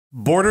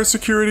Border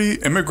security,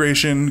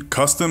 immigration,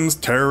 customs,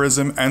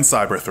 terrorism, and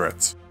cyber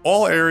threats.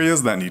 All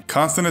areas that need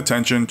constant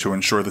attention to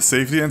ensure the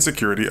safety and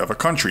security of a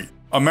country.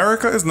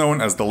 America is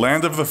known as the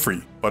land of the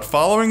free, but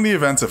following the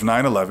events of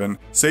 9/11,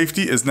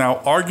 safety is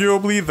now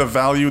arguably the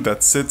value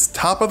that sits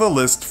top of the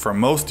list for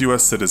most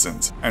US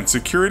citizens, and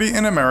security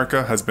in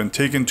America has been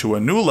taken to a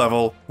new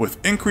level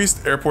with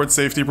increased airport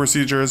safety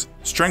procedures,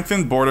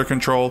 strengthened border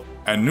control,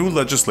 and new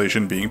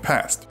legislation being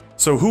passed.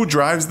 So who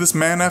drives this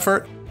man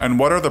effort? And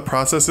what are the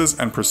processes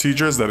and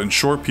procedures that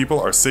ensure people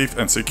are safe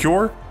and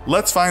secure?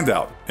 Let's find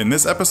out. In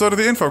this episode of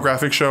the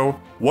Infographics Show,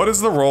 what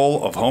is the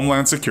role of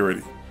Homeland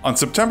Security? On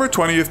September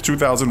 20th,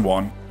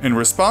 2001, in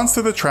response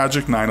to the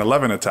tragic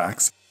 9/11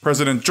 attacks,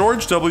 President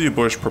George W.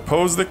 Bush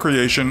proposed the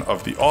creation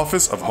of the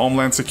Office of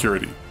Homeland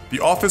Security. The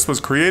office was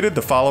created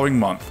the following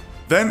month.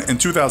 Then, in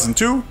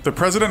 2002, the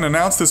president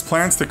announced his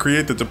plans to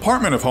create the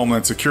Department of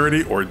Homeland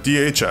Security, or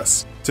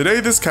DHS.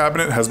 Today, this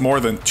cabinet has more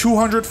than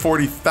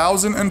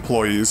 240,000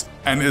 employees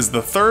and is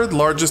the third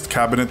largest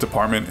cabinet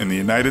department in the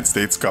United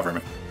States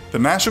government. The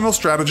National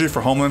Strategy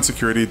for Homeland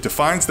Security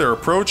defines their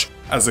approach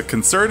as a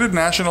concerted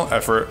national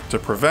effort to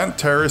prevent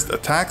terrorist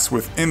attacks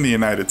within the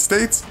United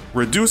States,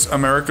 reduce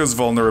America's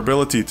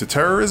vulnerability to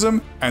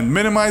terrorism, and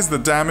minimize the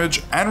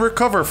damage and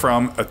recover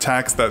from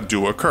attacks that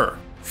do occur.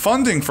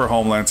 Funding for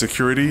Homeland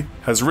Security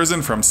has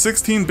risen from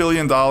 $16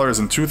 billion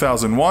in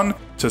 2001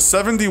 to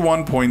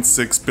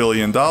 $71.6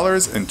 billion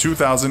in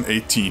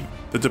 2018.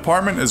 The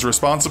department is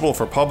responsible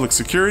for public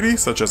security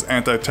such as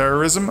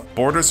anti-terrorism,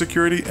 border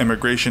security,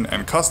 immigration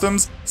and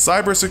customs,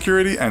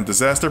 cybersecurity, and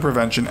disaster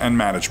prevention and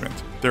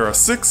management. There are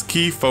 6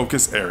 key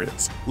focus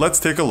areas. Let's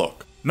take a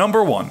look.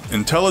 Number 1.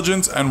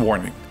 Intelligence and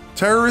warning.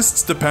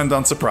 Terrorists depend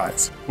on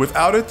surprise.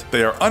 Without it,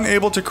 they are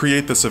unable to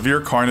create the severe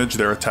carnage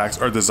their attacks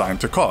are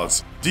designed to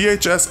cause.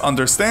 DHS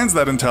understands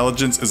that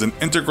intelligence is an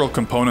integral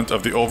component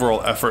of the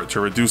overall effort to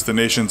reduce the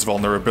nation's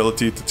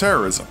vulnerability to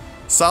terrorism.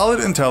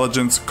 Solid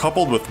intelligence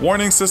coupled with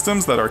warning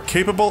systems that are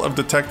capable of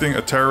detecting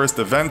a terrorist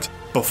event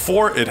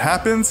before it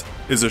happens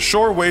is a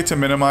sure way to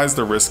minimize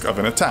the risk of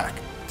an attack.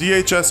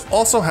 DHS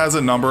also has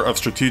a number of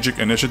strategic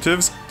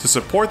initiatives to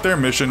support their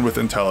mission with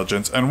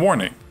intelligence and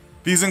warning.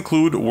 These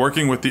include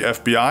working with the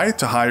FBI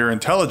to hire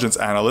intelligence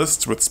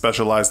analysts with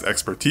specialized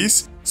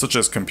expertise, such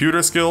as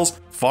computer skills,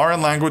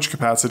 foreign language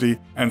capacity,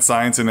 and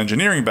science and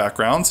engineering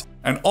backgrounds,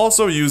 and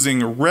also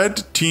using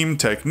red team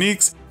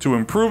techniques to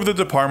improve the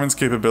department's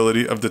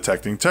capability of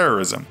detecting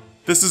terrorism.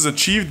 This is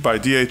achieved by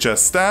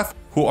DHS staff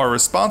who are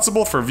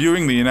responsible for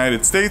viewing the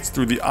United States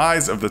through the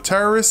eyes of the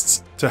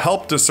terrorists to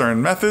help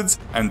discern methods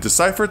and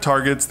decipher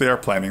targets they are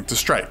planning to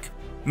strike.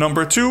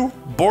 Number 2.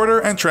 Border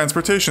and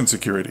transportation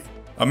security.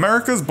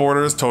 America's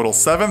borders total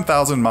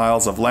 7,000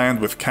 miles of land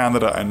with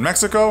Canada and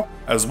Mexico,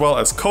 as well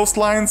as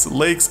coastlines,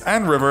 lakes,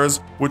 and rivers,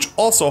 which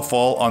also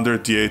fall under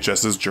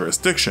DHS's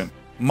jurisdiction.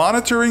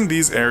 Monitoring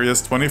these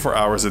areas 24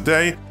 hours a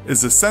day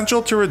is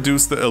essential to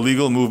reduce the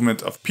illegal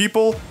movement of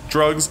people,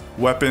 drugs,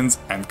 weapons,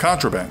 and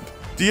contraband.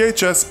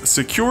 DHS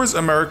secures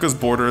America's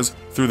borders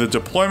through the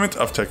deployment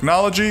of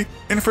technology,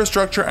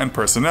 infrastructure, and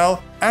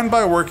personnel, and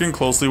by working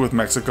closely with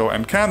Mexico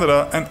and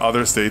Canada and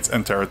other states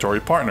and territory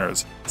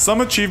partners.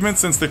 Some achievements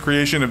since the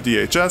creation of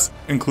DHS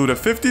include a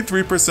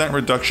 53%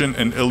 reduction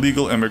in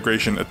illegal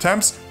immigration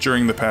attempts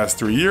during the past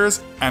 3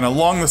 years, and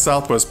along the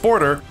southwest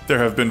border, there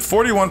have been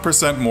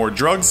 41% more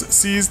drugs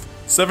seized,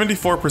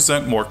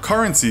 74% more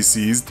currency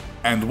seized,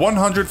 and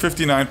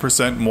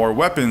 159% more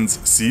weapons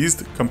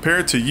seized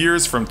compared to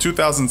years from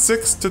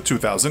 2006 to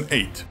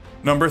 2008.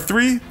 Number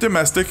 3.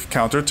 Domestic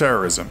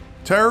counterterrorism.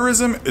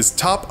 Terrorism is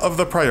top of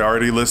the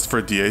priority list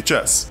for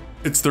DHS.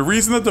 It's the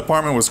reason the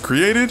department was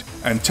created,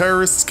 and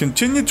terrorists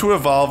continue to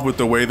evolve with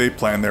the way they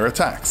plan their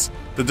attacks.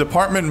 The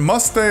department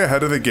must stay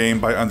ahead of the game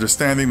by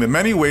understanding the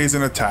many ways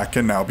an attack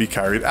can now be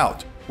carried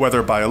out.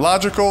 Whether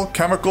biological,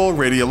 chemical,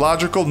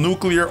 radiological,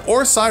 nuclear,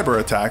 or cyber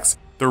attacks,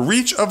 the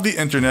reach of the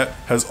internet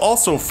has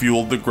also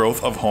fueled the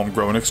growth of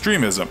homegrown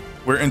extremism,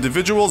 where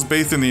individuals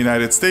based in the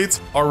United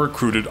States are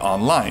recruited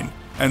online.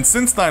 And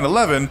since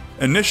 9/11,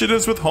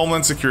 initiatives with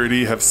Homeland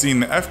Security have seen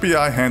the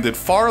FBI handed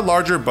far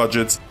larger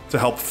budgets to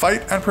help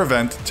fight and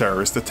prevent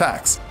terrorist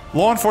attacks.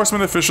 Law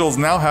enforcement officials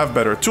now have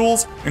better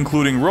tools,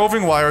 including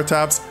roving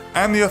wiretaps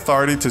and the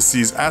authority to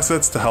seize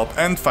assets to help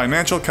end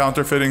financial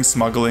counterfeiting,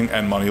 smuggling,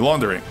 and money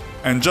laundering.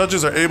 And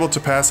judges are able to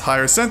pass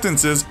higher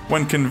sentences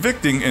when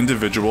convicting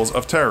individuals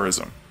of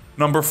terrorism.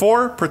 Number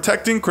 4.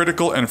 Protecting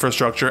critical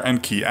infrastructure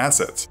and key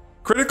assets.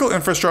 Critical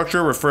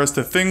infrastructure refers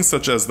to things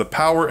such as the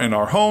power in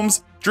our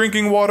homes,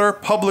 drinking water,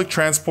 public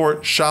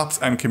transport, shops,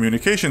 and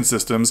communication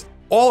systems,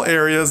 all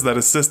areas that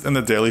assist in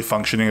the daily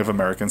functioning of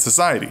American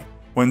society.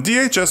 When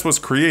DHS was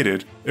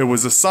created, it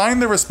was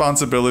assigned the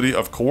responsibility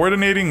of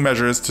coordinating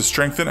measures to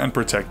strengthen and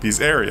protect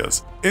these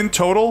areas. In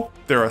total,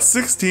 there are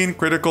 16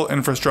 critical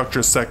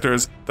infrastructure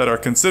sectors that are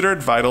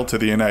considered vital to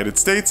the United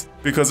States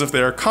because if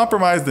they are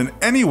compromised in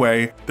any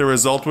way, the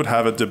result would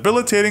have a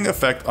debilitating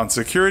effect on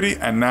security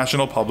and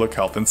national public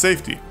health and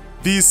safety.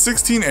 These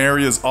 16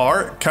 areas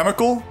are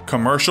chemical,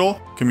 commercial,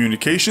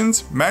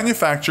 communications,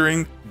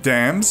 manufacturing,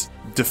 dams,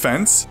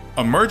 defense,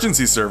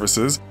 emergency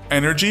services,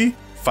 energy,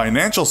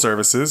 financial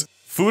services,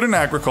 food and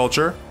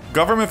agriculture,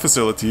 government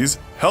facilities,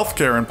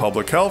 healthcare and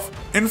public health,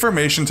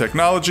 information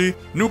technology,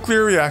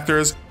 nuclear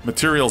reactors,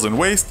 materials and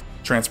waste,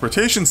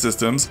 transportation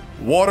systems,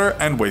 water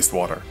and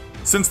wastewater.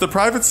 Since the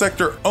private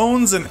sector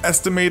owns an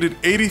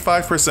estimated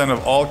 85%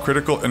 of all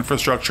critical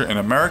infrastructure in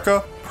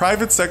America,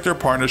 private sector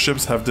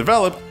partnerships have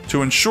developed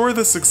to ensure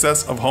the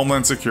success of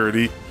Homeland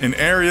Security in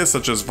areas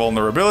such as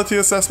vulnerability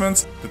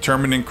assessments,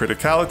 determining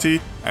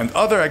criticality, and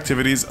other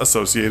activities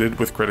associated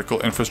with critical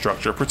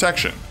infrastructure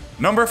protection.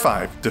 Number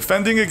 5.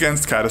 Defending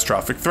against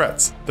catastrophic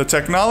threats. The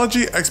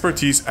technology,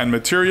 expertise, and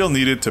material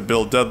needed to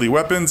build deadly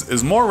weapons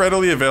is more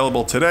readily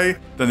available today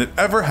than it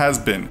ever has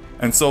been,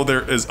 and so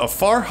there is a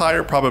far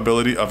higher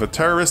probability of a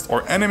terrorist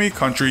or enemy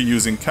country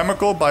using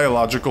chemical,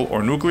 biological,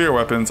 or nuclear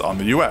weapons on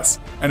the US.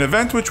 An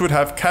event which would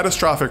have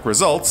catastrophic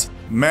results,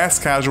 mass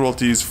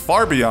casualties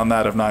far beyond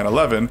that of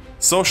 9/11,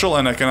 social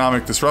and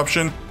economic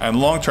disruption, and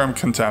long-term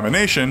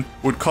contamination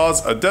would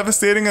cause a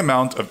devastating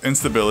amount of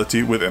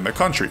instability within the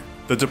country.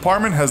 The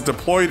department has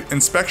deployed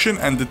inspection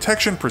and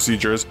detection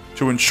procedures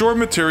to ensure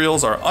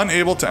materials are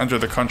unable to enter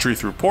the country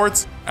through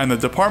ports, and the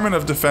Department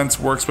of Defense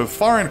works with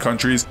foreign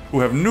countries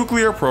who have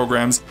nuclear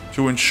programs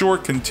to ensure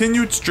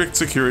continued strict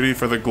security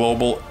for the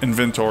global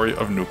inventory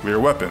of nuclear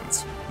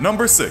weapons.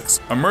 Number 6.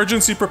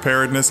 Emergency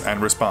preparedness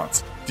and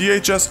response.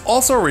 DHS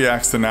also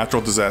reacts to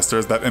natural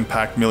disasters that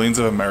impact millions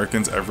of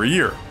Americans every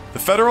year. The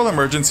Federal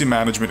Emergency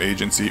Management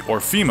Agency, or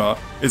FEMA,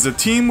 is a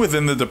team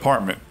within the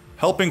department,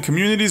 helping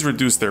communities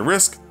reduce their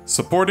risk,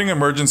 supporting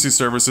emergency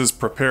services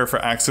prepare for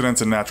accidents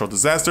and natural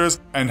disasters,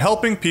 and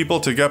helping people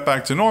to get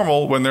back to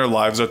normal when their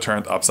lives are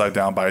turned upside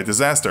down by a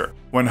disaster.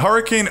 When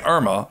Hurricane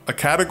Irma, a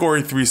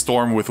Category 3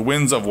 storm with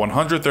winds of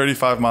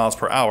 135 miles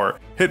per hour,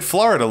 hit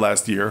Florida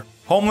last year,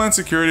 Homeland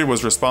Security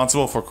was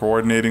responsible for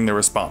coordinating the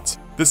response.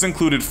 This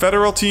included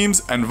federal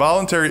teams and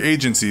voluntary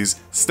agencies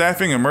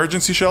staffing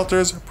emergency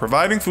shelters,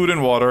 providing food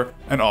and water,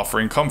 and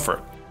offering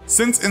comfort.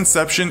 Since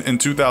inception in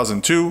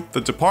 2002, the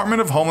Department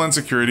of Homeland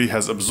Security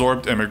has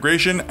absorbed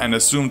immigration and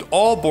assumed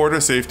all border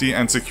safety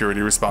and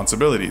security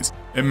responsibilities.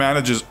 It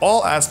manages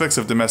all aspects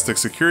of domestic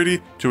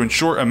security to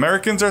ensure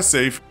Americans are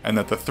safe and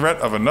that the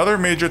threat of another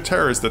major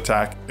terrorist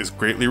attack is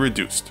greatly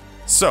reduced.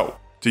 So,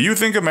 do you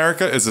think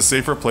America is a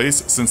safer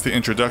place since the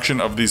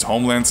introduction of these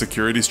Homeland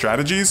Security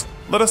strategies?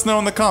 Let us know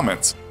in the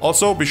comments.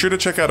 Also, be sure to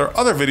check out our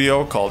other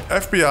video called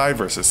FBI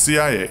vs.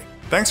 CIA.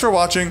 Thanks for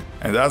watching,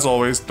 and as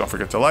always, don't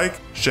forget to like,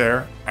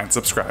 share, and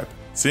subscribe.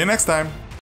 See you next time!